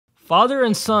Father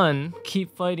and son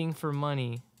keep fighting for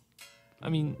money. I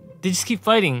mean, they just keep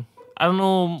fighting. I don't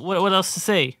know what else to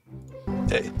say.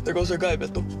 Hey, there goes our guy,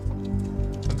 Beto.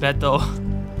 Beto.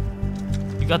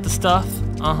 You got the stuff?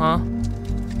 Uh-huh.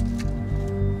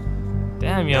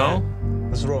 Damn, yo.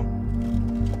 Let's roll.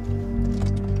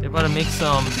 They're about to make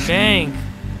some bank.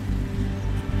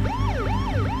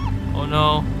 Oh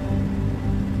no.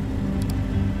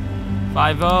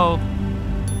 5-0.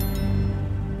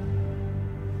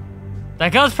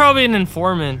 That guy's probably an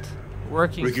informant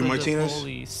working Ricky for Martinez? the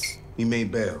police. He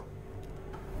made bail.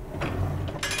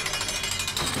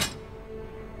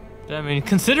 I mean,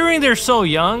 considering they're so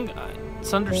young,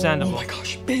 it's understandable. Oh my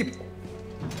gosh, babe. Wait,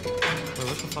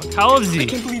 what the fuck? How old is he? I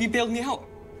can't believe you bailed me out.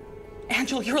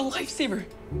 Angela, you're a lifesaver.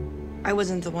 I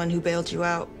wasn't the one who bailed you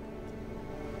out.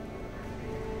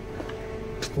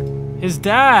 His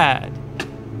dad.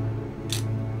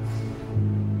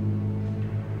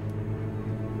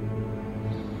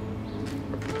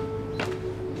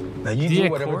 Now you Via do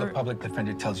whatever court? the public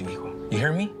defender tells you, hijo. You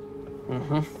hear me?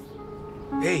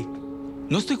 Mm-hmm. Hey,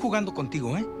 no estoy jugando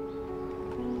contigo, ¿eh?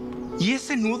 ¿Y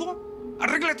ese nudo?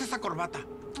 Arréglate esa corbata.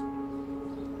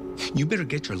 You better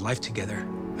get your life together,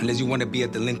 unless you want to be a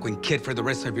delinquent kid for the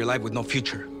rest of your life with no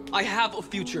future. I have a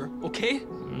future, okay?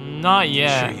 Not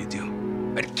yet. Sure you do.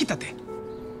 But quítate.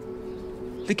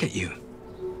 Look at you.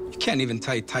 You can't even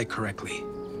tie a tie correctly.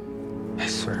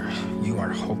 Yes, sir. You are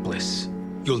hopeless.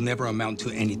 You'll never amount to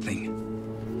anything.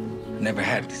 Never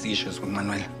had these issues with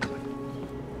Manuel.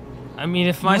 I mean,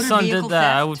 if my Motor son vehicle did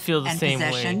that, I theft would feel the and same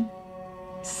possession, way.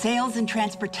 Sales and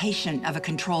transportation of a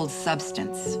controlled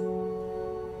substance.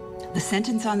 The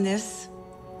sentence on this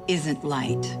isn't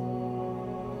light.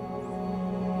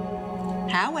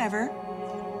 However,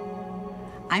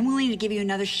 I'm willing to give you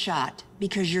another shot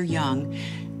because you're young,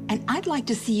 and I'd like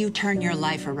to see you turn your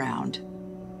life around.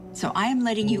 So I am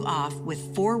letting you off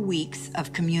with 4 weeks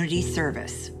of community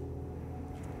service.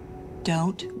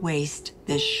 Don't waste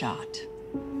this shot.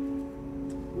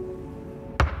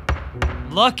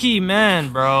 Lucky man,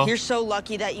 bro. You're so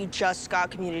lucky that you just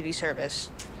got community service.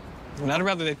 And I'd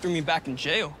rather they threw me back in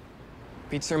jail.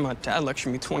 Beats her my dad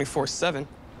lecturing me 24/7.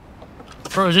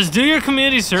 Bro, just do your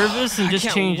community service and just I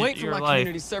can't change wait for your my life.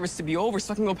 community service to be over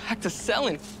so I can go back to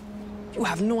selling. You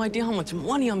have no idea how much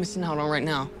money I'm missing out on right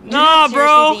now. You're Nah, not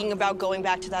seriously bro. thinking about going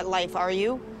back to that life, are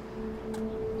you?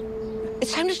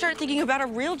 It's time to start thinking about a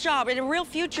real job and a real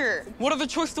future. What other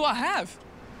choice do I have?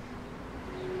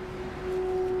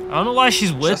 I don't know why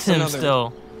she's with Just him another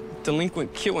still.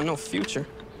 delinquent kid with no future.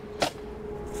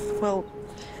 Well,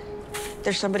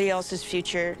 there's somebody else's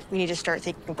future we need to start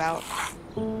thinking about.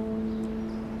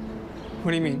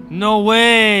 What do you mean? No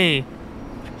way.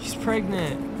 She's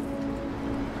pregnant.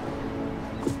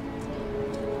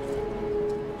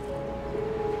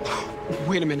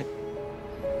 Wait a minute.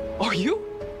 Are you?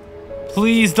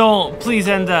 Please don't. Please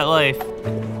end that life.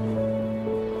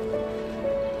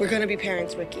 We're gonna be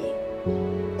parents, Wiki.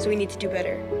 So we need to do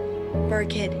better. For our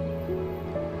kid.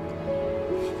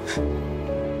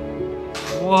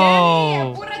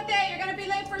 Whoa. Apúrate, you're gonna be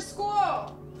late for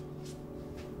school.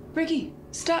 Ricky,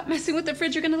 stop messing with the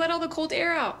fridge. You're gonna let all the cold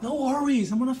air out. No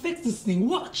worries, I'm gonna fix this thing.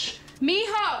 Watch.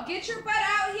 Mijo, get your butt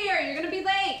out here. You're gonna be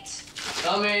late.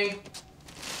 Coming.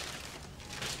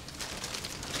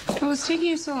 What was taking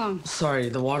you so long? Sorry,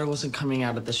 the water wasn't coming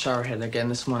out of the shower head again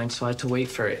this morning, so I had to wait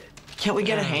for it. Can't we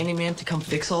get a handyman to come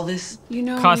fix all this? You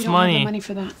know Costs we don't money. have the money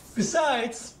for that.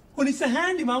 Besides, who needs a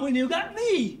handyman when you got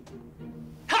me?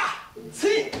 Ha!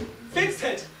 See? Fixed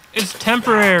it! It's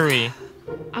temporary.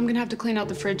 I'm gonna have to clean out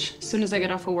the fridge as soon as I get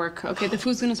off of work. Okay, the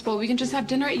food's gonna spoil. We can just have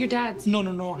dinner at your dad's. No, I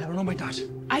don't know my dad.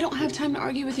 I don't have time to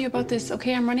argue with you about this,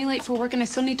 okay? I'm running late for work and I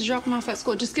still need to drop him off at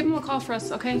school. Just give him a call for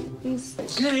us, okay? Please.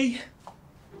 Okay.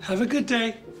 Have a good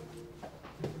day.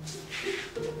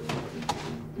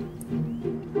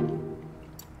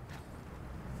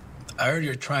 I heard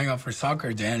you're trying out for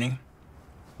soccer, Danny.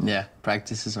 Yeah,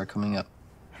 practices are coming up.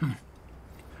 Well,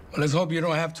 let's hope you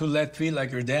don't have 2 left feet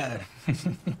like your dad.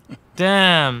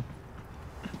 Damn.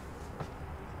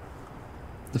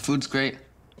 The food's great.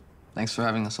 Thanks for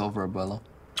having us over, Abuelo.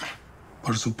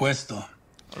 Por supuesto.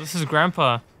 Oh, this is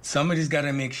Grandpa. Somebody's got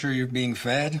to make sure you're being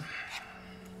fed.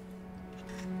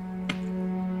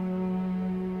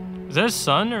 Is that his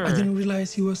son or? I didn't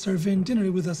realize you were serving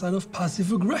dinner with a side of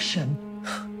passive aggression.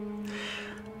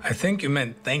 I think you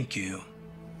meant thank you.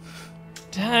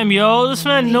 Damn, yo, this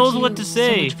man knows what to so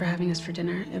say. much for having us for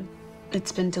dinner.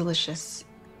 It's been delicious.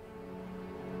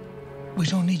 We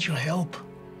don't need your help.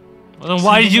 Well, then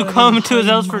why did you Someone come to his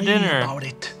house for highly dinner? About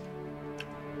it.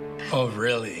 Oh,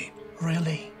 really?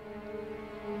 Really?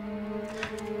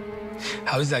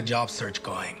 How's that job search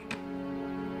going?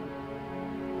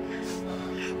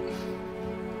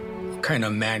 What kind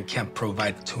of man can't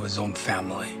provide to his own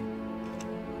family?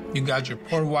 You got your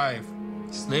poor wife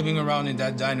slaving around in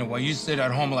that diner while you sit at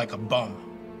home like a bum.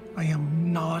 I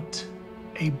am not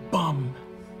a bum,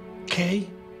 okay?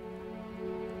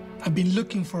 I've been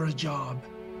looking for a job,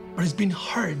 but it's been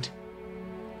hard.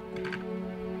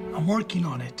 I'm working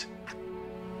on it.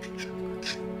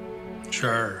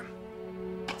 Sure.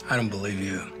 I don't believe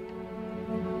you.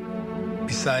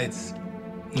 Besides,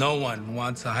 no one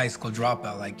wants a high school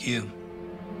dropout like you.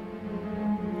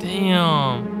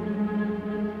 Damn.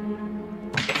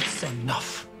 It's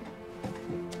enough.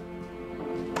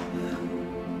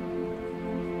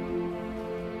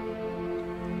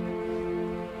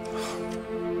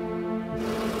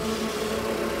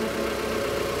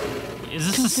 Is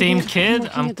this the same kid?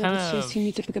 I'm kind of. You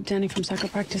need to pick up Danny from soccer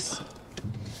practice.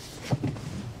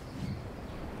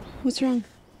 What's wrong?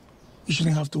 You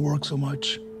shouldn't have to work so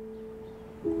much.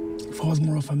 If I was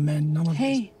more of a man, none of this.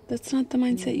 Hey, that's not the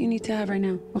mindset you need to have right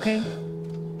now, okay?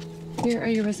 Here are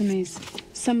your resumes.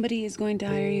 Somebody is going to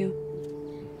hire you.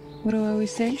 What do I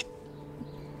always say?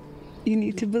 You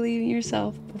need to believe in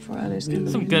yourself before others can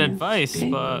believe Some in good you, advice, okay?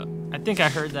 but I think I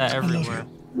heard that everywhere.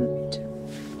 Me too.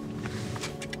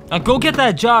 Now go get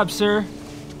that job, sir.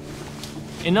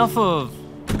 Enough of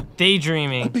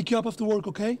daydreaming. I'll pick you up after work,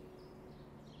 okay?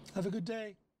 Have a good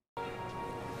day.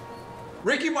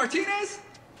 Ricky Martinez?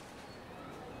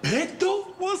 Beto,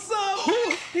 what's up?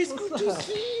 Oh, it's good to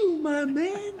see you, my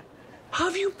man. How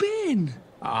have you been?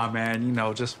 Man, you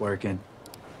know, just working.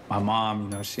 My mom, you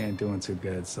know, she ain't doing too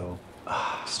good, so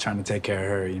just trying to take care of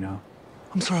her, you know?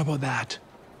 I'm sorry about that.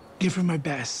 Give her my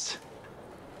best.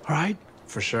 All right?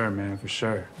 For sure, man, for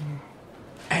sure.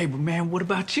 Hey, but man, what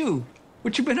about you?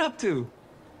 What you been up to?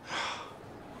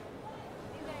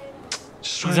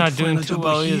 Just He's trying not to doing find a too job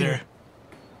well here. either.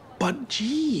 But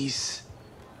geez,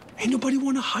 ain't nobody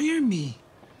want to hire me.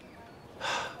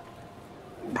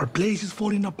 Our place is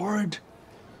falling apart.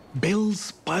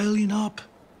 Bills piling up.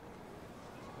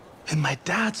 And my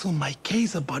dad's on my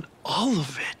case about all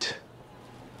of it.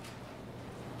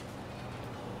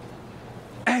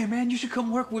 Hey, man, you should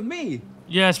come work with me.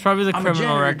 Yeah, it's probably the I'm a criminal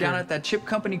janitor record. down at that chip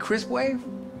company, Crisp Wave.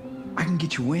 I can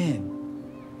get you in.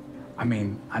 I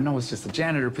mean, I know it's just a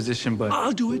janitor position, but...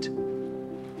 I'll do it.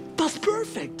 That's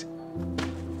perfect.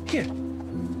 Here.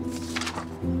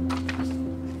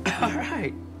 All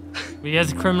right. He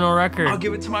has a criminal record. I'll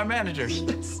give it to my manager.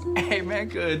 Hey, man,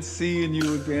 good seeing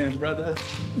you again, brother.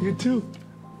 You too.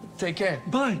 Take care.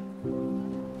 Bye.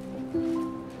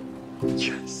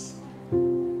 Yes.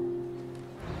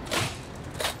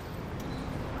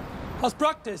 How's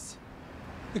practice?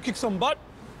 You kick some butt?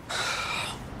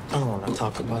 I don't want to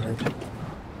talk about it.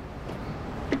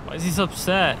 Why is he so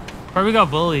upset? Probably got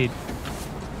bullied.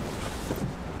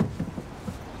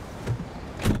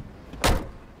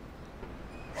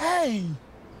 Hey!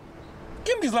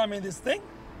 Can't be slamming this thing.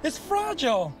 It's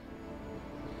fragile.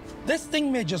 This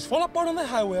thing may just fall apart on the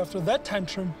highway after that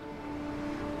tantrum.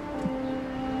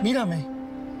 Mírame.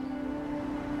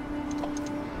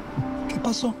 ¿Qué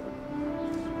pasó?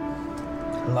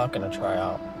 I'm not gonna try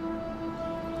out.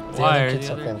 The Why? other Are kids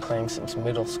the have been playing since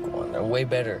middle school, and they're way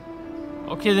better.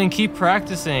 Okay, then keep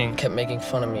practicing. Kept making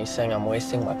fun of me, saying I'm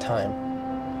wasting my time.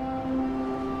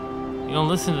 You don't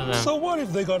listen to them. So what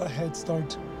if they got a head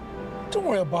start? Don't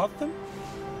worry about them.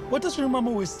 What does your mom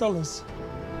always tell us?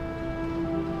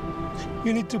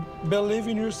 You need to believe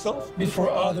in yourself before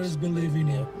others believe in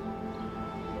you.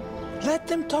 Let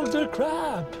them talk their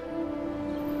crap.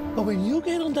 But when you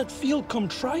get on that field come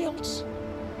tryouts,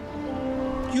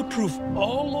 you prove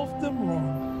all of them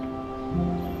wrong.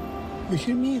 You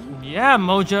hear me? Yeah,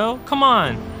 Mojo. Come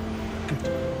on.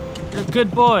 You're a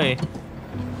good boy.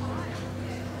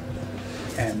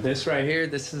 And this right here,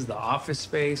 this is the office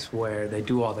space where they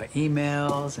do all the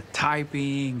emails and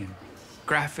typing and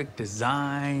graphic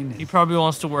design He probably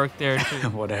wants to work there too.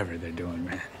 and whatever they're doing,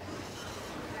 man.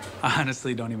 I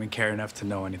honestly don't even care enough to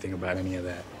know anything about any of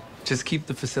that. Just keep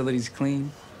the facilities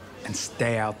clean and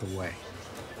stay out the way.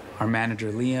 Our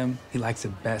manager, Liam, he likes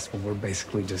it best when we're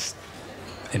basically just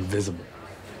invisible.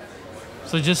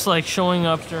 So just like showing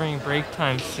up during break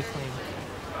times to clean.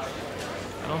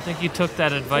 I don't think you took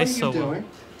that advice so well.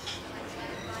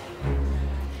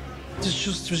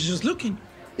 Just looking.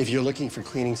 If you're looking for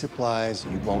cleaning supplies,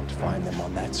 you won't find them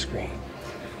on that screen.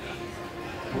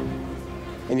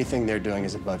 Anything they're doing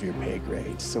is above your pay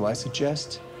grade, so I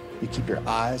suggest you keep your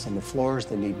eyes on the floors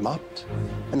that need mopped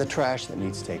and the trash that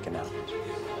needs taken out.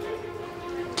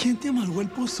 ¿Quién te amargó el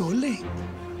pozole?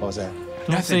 What was that?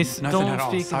 Nothing Don't at all.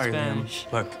 speak in Sorry, Spanish.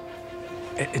 Liam. Look,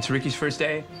 it's Ricky's first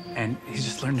day, and he's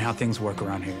just learning how things work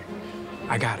around here.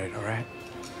 I got it, all right?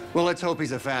 Well, let's hope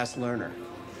he's a fast learner.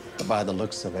 But by the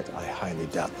looks of it, I highly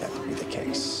doubt that to be the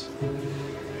case.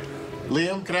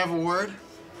 Liam, can I have a word?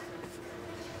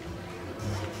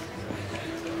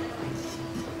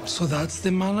 So that's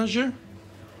the manager?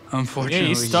 Unfortunately, Yeah,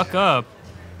 he's stuck up.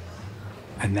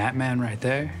 And that man right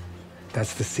there,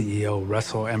 that's the CEO,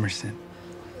 Russell Emerson.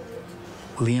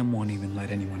 Liam won't even let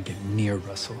anyone get near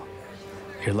Russell.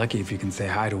 You're lucky if you can say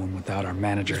hi to him without our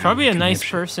manager. He's probably a having nice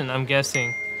conniption. person, I'm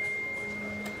guessing.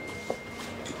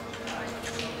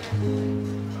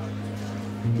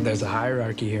 There's a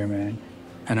hierarchy here, man.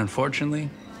 And unfortunately,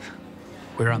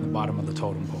 we're on the bottom of the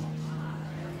totem pole.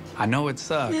 I know it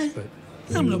sucks, but...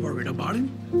 I'm not worried about it.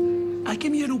 I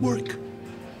came here to work.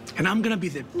 And I'm gonna be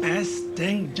the best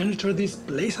dang janitor this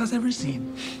place has ever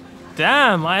seen.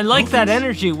 Damn, I like that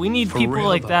energy. We need For people real,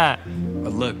 like though. that.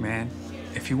 But look, man,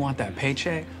 if you want that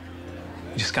paycheck,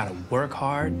 you just gotta work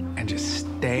hard and just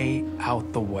stay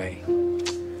out the way.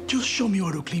 Just show me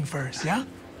how to clean first, yeah?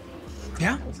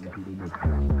 Yeah?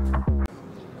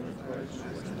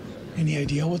 Any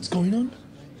idea what's going on?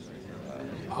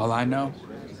 All I know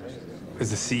is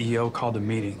the CEO called a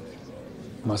meeting.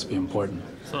 Must be important.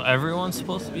 So everyone's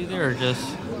supposed to be there, or just...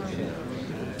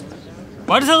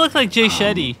 Why does that look like Jay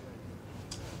Shetty?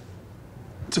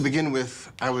 To begin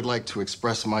with, I would like to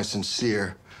express my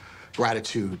sincere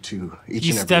gratitude to each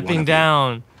He's and every stepping one of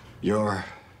down. you. Your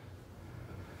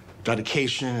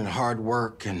dedication and hard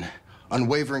work and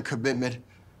unwavering commitment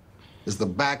is the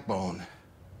backbone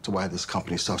to why this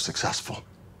company is so successful.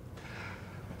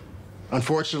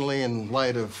 Unfortunately, in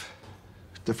light of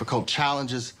difficult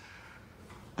challenges,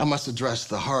 I must address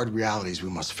the hard realities we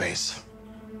must face.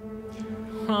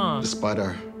 Despite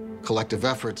our collective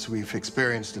efforts, we've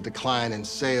experienced a decline in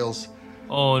sales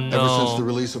Oh no. ever since the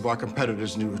release of our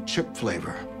competitor's new chip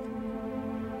flavor.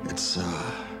 It's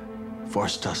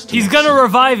forced us to He's make gonna some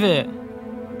revive it.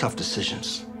 tough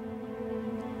decisions.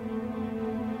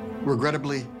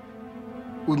 Regrettably,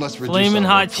 we must reduce Flamin'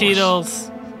 our Hot workforce.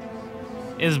 Cheetos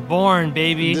is born,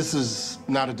 baby. This is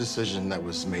not a decision that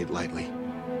was made lightly.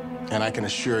 And I can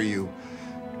assure you,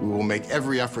 we will make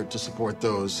every effort to support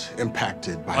those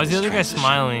impacted by Why is the this other guy transition.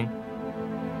 smiling?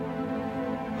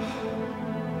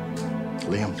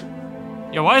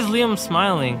 Liam. Yeah, why is Liam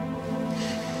smiling?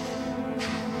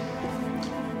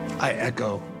 I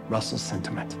echo Russell's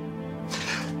sentiment.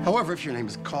 However, if your name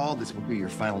is called, this will be your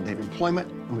final day of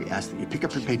employment, and we ask that you pick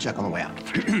up your paycheck on the way out.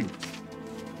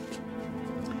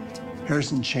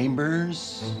 Harrison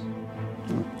Chambers.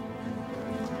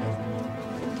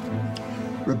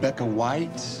 Rebecca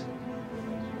White.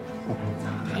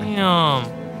 Damn.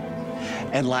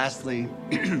 And lastly,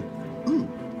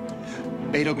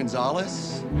 Beto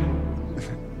Gonzalez.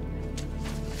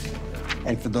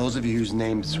 And for those of you whose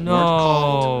names weren't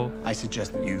called, I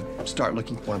suggest that you start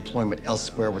looking for employment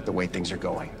elsewhere with the way things are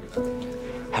going.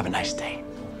 Have a nice day.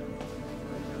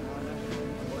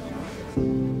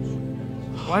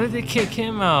 Why did they kick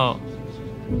him out?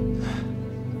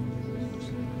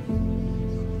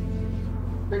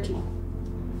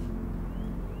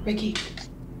 Ricky.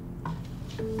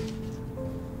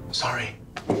 Sorry.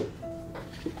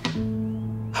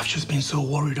 I've just been so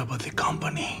worried about the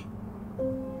company.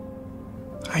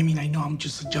 I mean, I know I'm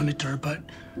just a janitor, but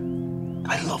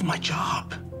I love my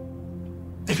job.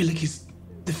 I feel like it's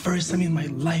the first time in my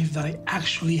life that I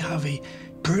actually have a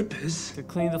purpose. To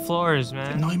clean the floors,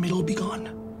 man. And now it may all be gone.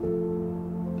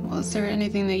 Well, is there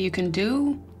anything that you can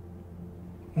do?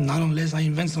 Not unless I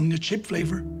invent some new chip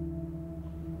flavor.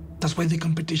 That's why the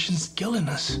competition's killing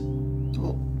us.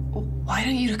 Well, why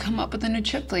don't you come up with a new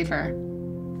chip flavor?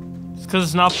 It's because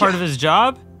it's not part of his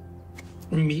job?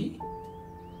 Me?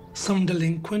 Some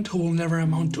delinquent who will never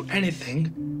amount to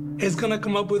anything is gonna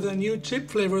come up with a new chip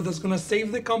flavor that's gonna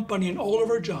save the company and all of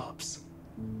our jobs.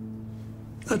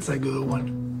 That's a good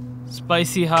one.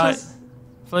 Spicy hot,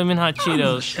 flaming hot I'm not a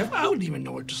Cheetos. chef. I wouldn't even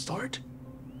know where to start.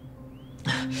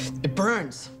 It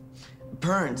burns. It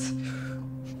burns.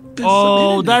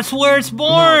 Oh, that's where it's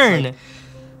born.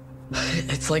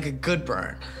 It's like a good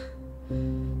burn.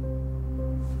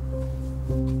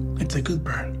 It's a good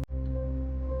burn.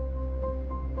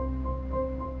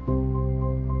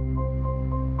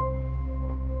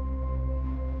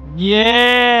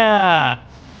 Yeah.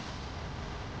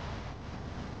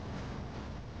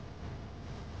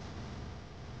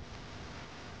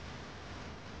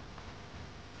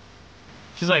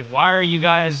 She's like, why are you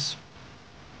guys...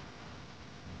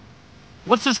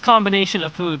 What's this combination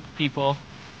of food, people?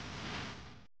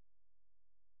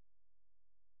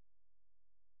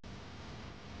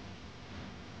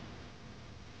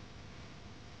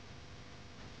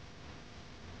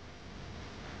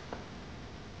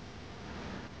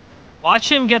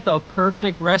 Watch him get the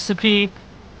perfect recipe,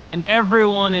 and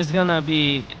everyone is gonna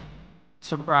be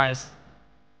surprised.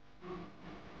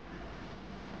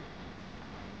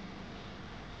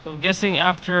 So I'm guessing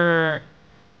after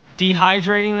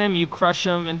dehydrating them, you crush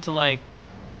them into like...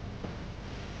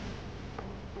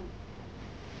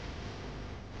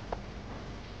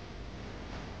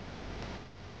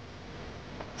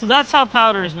 So that's how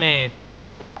powder is made.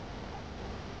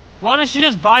 Why don't you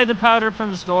just buy the powder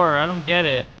from the store? I don't get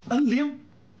it. Liam,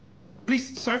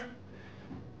 please, sir,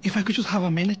 if I could just have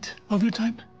a minute of your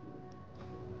time.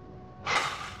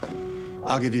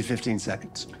 I'll give you 15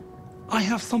 seconds. I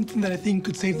have something that I think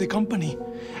could save the company,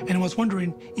 and I was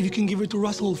wondering if you can give it to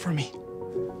Russell for me.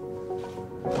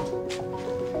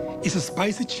 It's a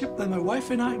spicy chip that my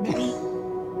wife and I made.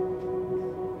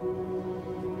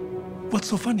 What's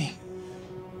so funny?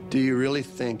 Do you really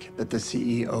think that the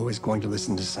CEO is going to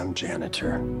listen to some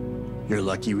janitor? You're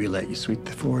lucky we let you sweep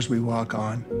the floors we walk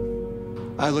on.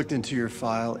 I looked into your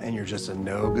file, and you're just a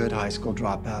no-good high school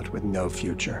dropout with no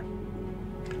future.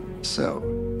 So,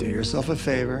 do yourself a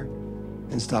favor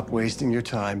and stop wasting your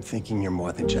time thinking you're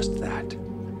more than just that.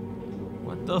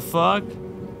 What the fuck?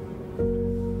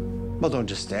 Well, don't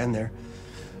just stand there.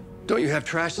 Don't you have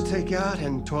trash to take out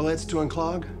and toilets to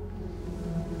unclog?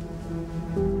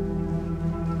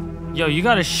 Yo, you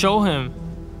gotta show him.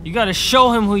 You gotta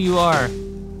show him who you are.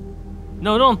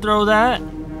 No, don't throw that.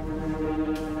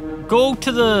 Go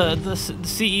to the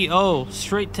CEO,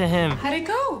 straight to him. How'd it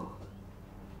go?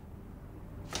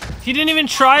 He didn't even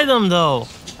try them though.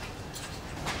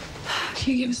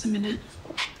 Can you give us a minute?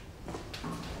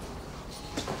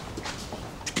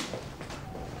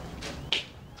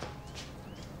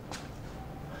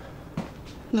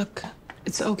 Look,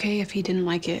 it's okay if he didn't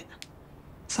like it.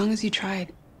 As long as you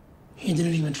tried. He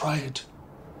didn't even try it.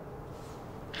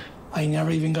 I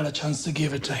never even got a chance to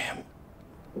give it to him.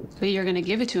 But you're gonna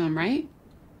give it to him, right?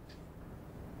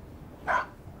 No.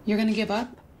 You're gonna give up?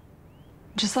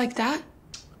 Just like that?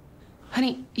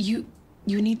 Honey, you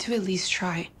need to at least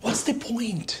try. What's the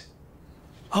point?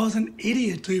 I was an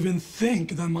idiot to even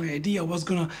think that my idea was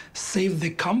gonna save the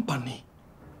company.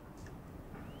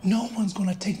 No one's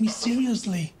gonna take me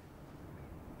seriously.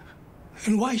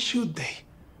 And why should they?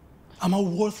 I'm a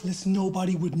worthless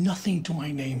nobody with nothing to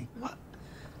my name. What?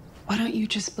 Why don't you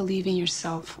just believe in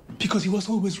yourself? Because he was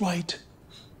always right.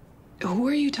 Who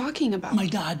are you talking about? My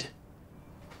dad.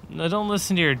 No, don't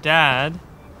listen to your dad.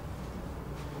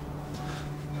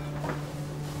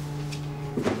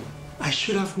 I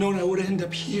should have known I would end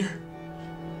up here.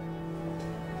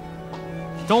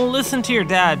 Don't listen to your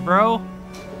dad, bro.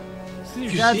 See,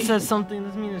 your dad see? says something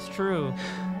doesn't mean it's true.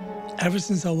 Ever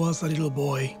since I was a little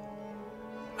boy,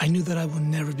 I knew that I would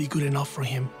never be good enough for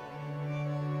him.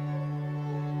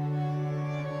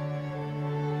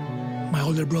 My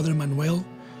older brother Manuel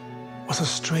was a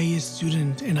stray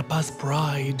student and a past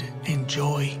pride and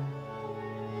joy.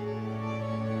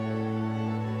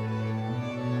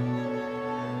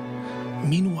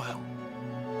 Meanwhile,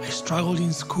 I struggled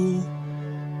in school,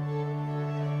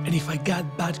 and if I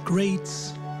got bad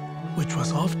grades, which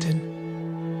was often,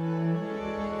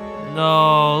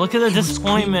 No, look at the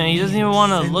disappointment. He doesn't even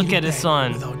want to look at his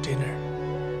son. without dinner.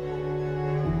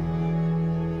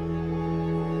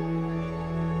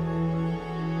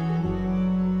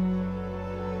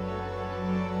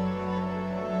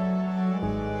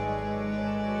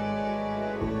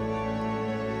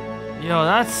 Yo,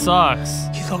 that sucks.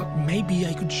 He thought maybe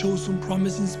I could show some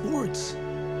promise in sports.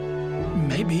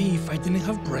 Maybe if I didn't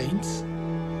have brains,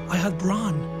 I had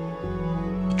brawn.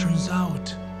 It turns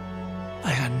out I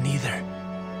had neither.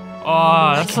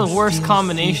 Oh, that's the I can worst still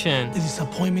combination. see the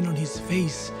disappointment on his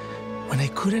face when I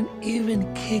couldn't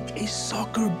even kick a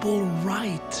soccer ball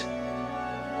right.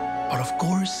 But of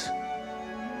course,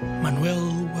 Manuel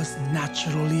was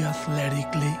naturally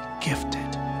athletically gifted.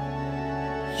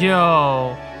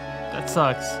 Yo, that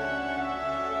sucks.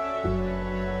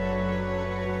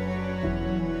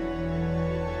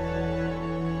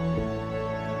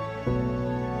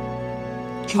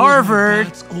 He Harvard.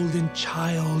 was my dad's golden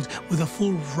child with a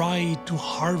full right to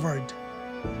Harvard.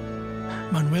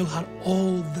 Manuel had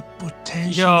all the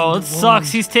potential. Yo, in it the sucks. world.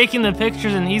 He's taking the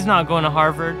pictures and he's not going to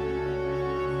Harvard.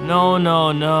 No,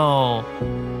 no, no.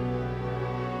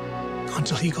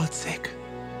 Until he got sick.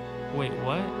 Wait,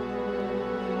 what?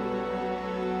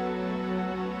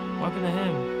 What happened to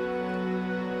him?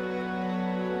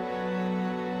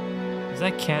 Is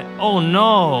that cat? Oh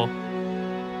no!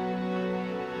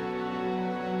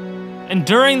 And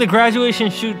during the graduation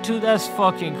shoot too, that's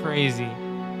fucking crazy.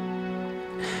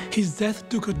 His death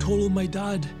took a toll on my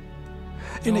dad.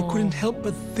 And I couldn't help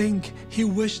but think he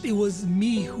wished it was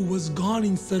me who was gone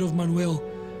instead of Manuel.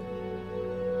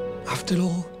 After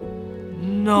all,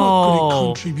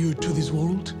 what could he contribute to this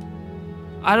world?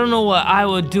 I don't know what I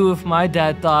would do if my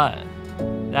dad thought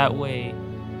that way.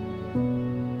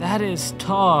 That is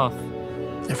tough.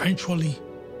 Eventually,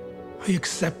 I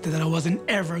accepted that I wasn't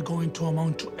ever going to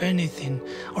amount to anything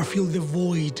or fill the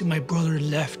void my brother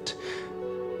left,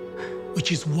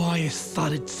 which is why I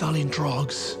started selling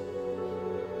drugs.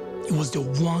 It was the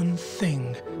one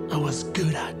thing I was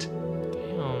good at.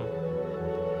 Damn.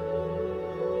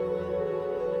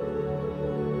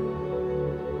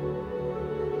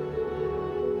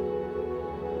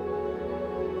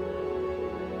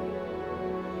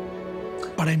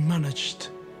 But I managed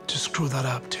to screw that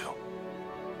up too.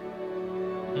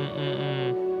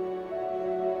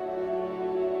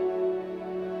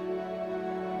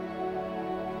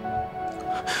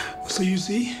 So you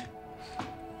see,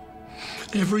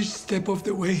 every step of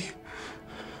the way,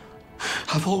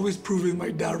 I've always proven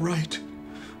my dad right.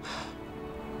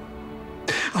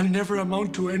 I'll never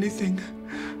amount to anything.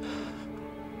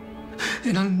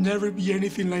 And I'll never be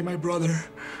anything like my brother.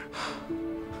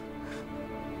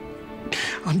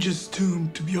 I'm just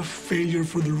doomed to be a failure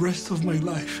for the rest of my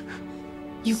life.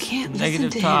 You can't Negative listen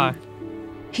to talk.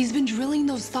 him. He's been drilling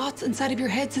those thoughts inside of your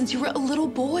head since you were a little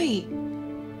boy.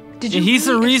 Did you he's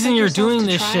the really reason expect you're yourself doing to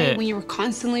this try shit. when you were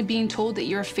constantly being told that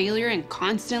you're a failure and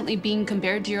constantly being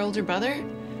compared to your older brother?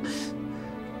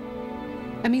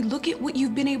 I mean, look at what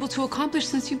you've been able to accomplish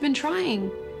since you've been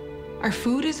trying. Our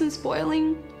food isn't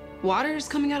spoiling. Water is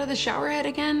coming out of the shower head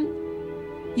again.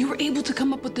 You were able to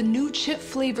come up with the new chip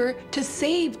flavor to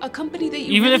save a company that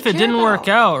you Even really if it care didn't work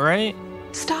about. out, right?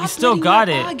 Stop you still letting got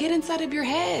that it. thought get inside of your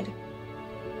head.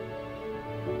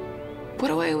 What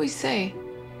do I always say?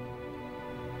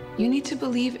 You need to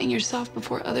believe in yourself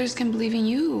before others can believe in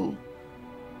you.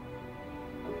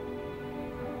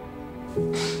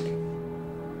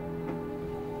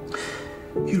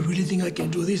 You really think I can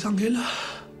do this, Angela?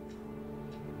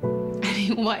 I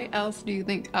mean, why else do you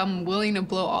think I'm willing to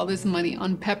blow all this money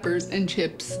on peppers and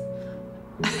chips?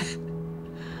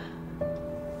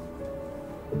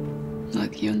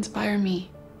 Look, you inspire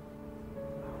me.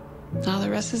 Now the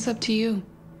rest is up to you.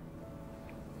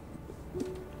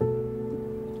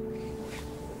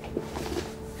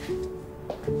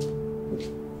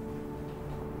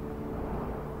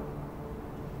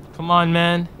 Come on,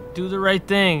 man. Do the right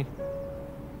thing.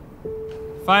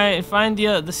 Find the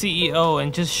CEO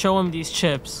and just show him these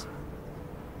chips.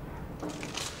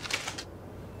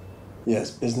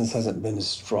 Yes, business hasn't been as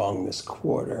strong this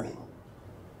quarter,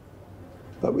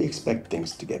 but we expect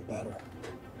things to get better.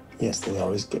 Yes, they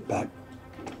always get back.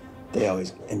 They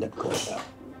always end up going down.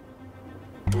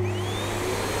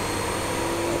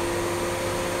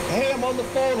 Hey, I'm on the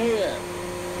phone here.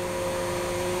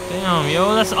 Damn,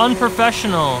 yo, that's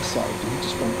unprofessional. Sorry, dude,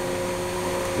 just one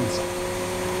inside.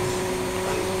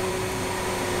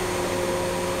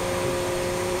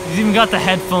 He's even got the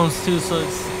headphones too, so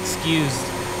it's excused.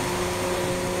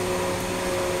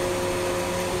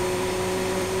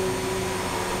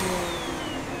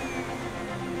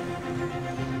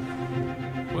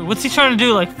 Wait, what's he trying to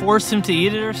do? Like force him to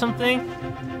eat it or something?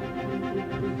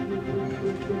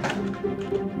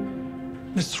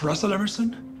 Mr. Russell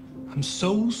Emerson, I'm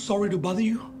so sorry to bother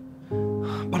you,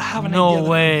 but I have an No idea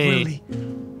way. that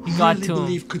I You got really to him.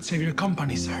 believe could save your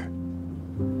company, sir.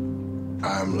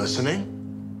 I'm listening.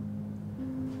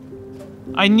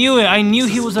 I knew it. I knew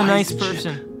It's he a was a nice spicy chip.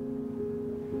 person.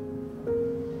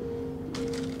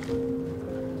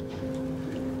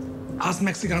 Us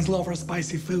Mexicans love our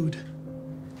spicy food,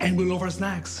 and we love our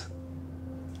snacks.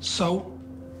 So,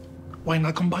 why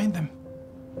not combine them?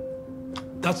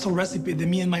 That's a recipe that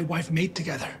me and my wife made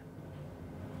together.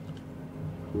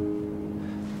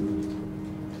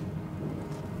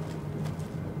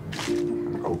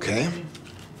 Okay.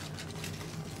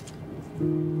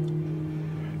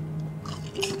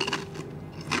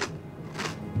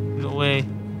 No way.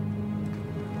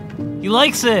 He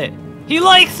likes it. He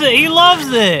likes it. He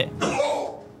loves it.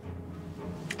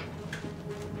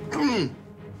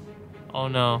 Oh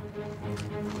no.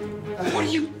 What are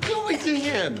you doing to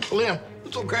him? Liam,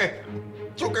 it's okay.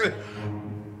 It's okay.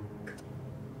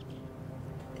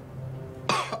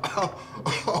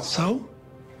 So,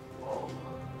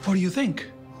 what do you think?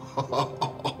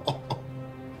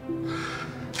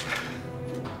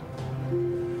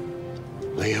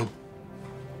 Liam,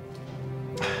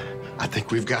 I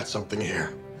think we've got something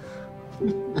here.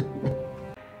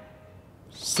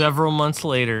 Several months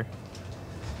later.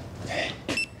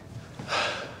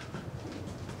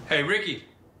 Hey, Ricky.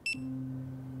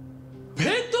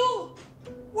 Beto,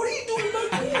 what are you doing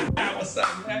What's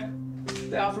up, man?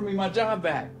 They offered me my job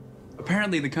back.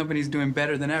 Apparently, the company's doing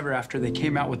better than ever after they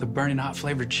came out with a burning hot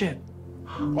flavored chip.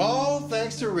 All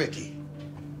thanks to Ricky.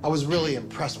 I was really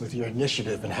impressed with your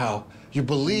initiative and how you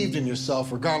believed in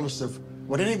yourself regardless of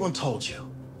what anyone told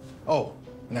you. Oh,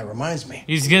 and that reminds me.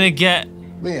 He's gonna get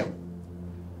Liam,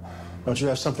 don't you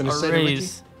have something to a say to Ricky?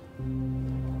 raise.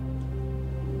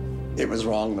 It was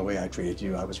wrong the way I treated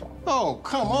you. I was wrong. Oh,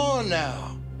 come on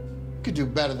now. You could do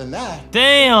better than that.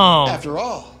 Damn. After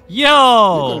all, you're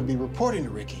going to Yo. be reporting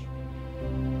to Ricky.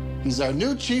 He's our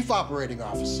new chief operating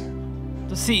officer.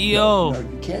 The CEO. No,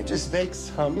 you can't just make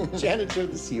some janitor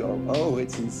the COO.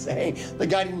 It's insane. The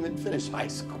guy didn't even finish high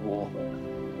school.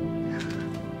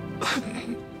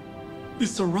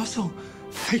 Mr. Russell,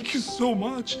 thank you so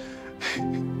much.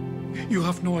 You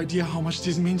have no idea how much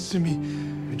this means to me.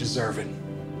 You deserve it.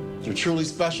 You're truly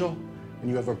special, and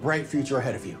you have a bright future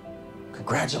ahead of you.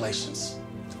 Congratulations.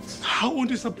 I won't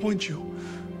disappoint you.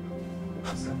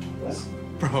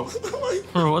 Bro.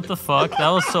 Bro, what the fuck? That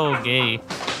was so gay.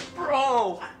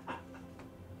 Bro!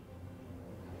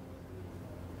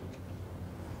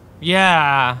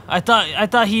 Yeah, I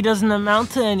thought he doesn't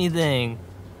amount to anything.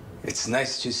 It's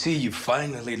nice to see you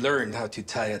finally learned how to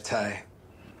tie a tie.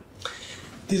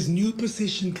 This new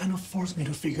position kind of forced me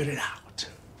to figure it out.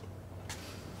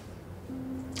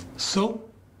 So,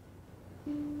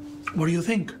 what do you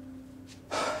think?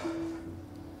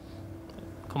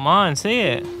 Come on,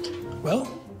 say it. Well,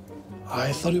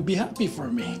 I thought you'd be happy for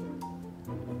me.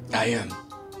 I am.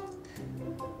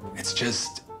 It's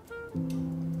just...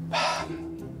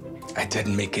 I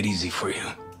didn't make it easy for you.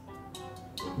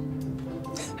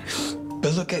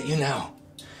 But look at you now.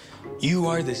 You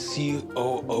are the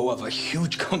COO of a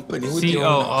huge company with your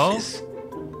own office.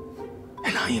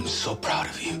 And I am so proud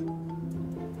of you.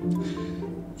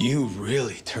 You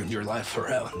really turned your life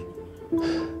around.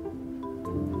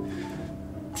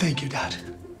 Thank you, Dad.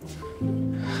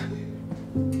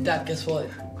 Dad, guess what?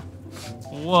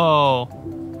 Whoa.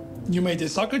 You made the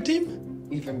soccer team?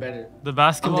 Even better. The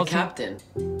basketball I'm the captain.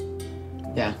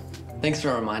 Yeah. Thanks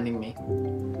for reminding me.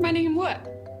 Reminding him what?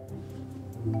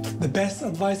 The best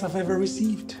advice I've ever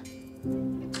received.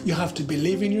 You have to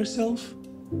believe in yourself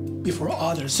before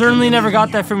others. Certainly can never believe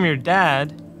in got that you. from your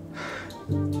dad.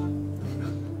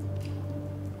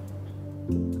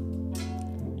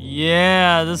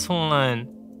 Yeah, this one.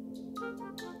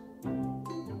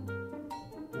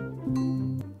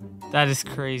 That is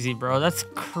crazy, bro. That's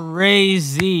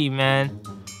crazy, man.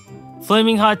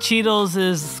 Flaming Hot Cheetos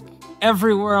is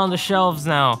everywhere on the shelves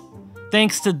now.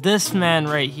 Thanks to this man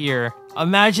right here.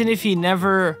 Imagine if he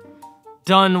never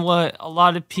done what a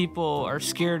lot of people are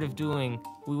scared of doing.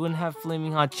 We wouldn't have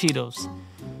Flaming Hot Cheetos.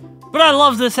 But I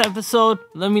love this episode.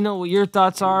 Let me know what your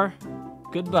thoughts are.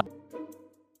 Goodbye.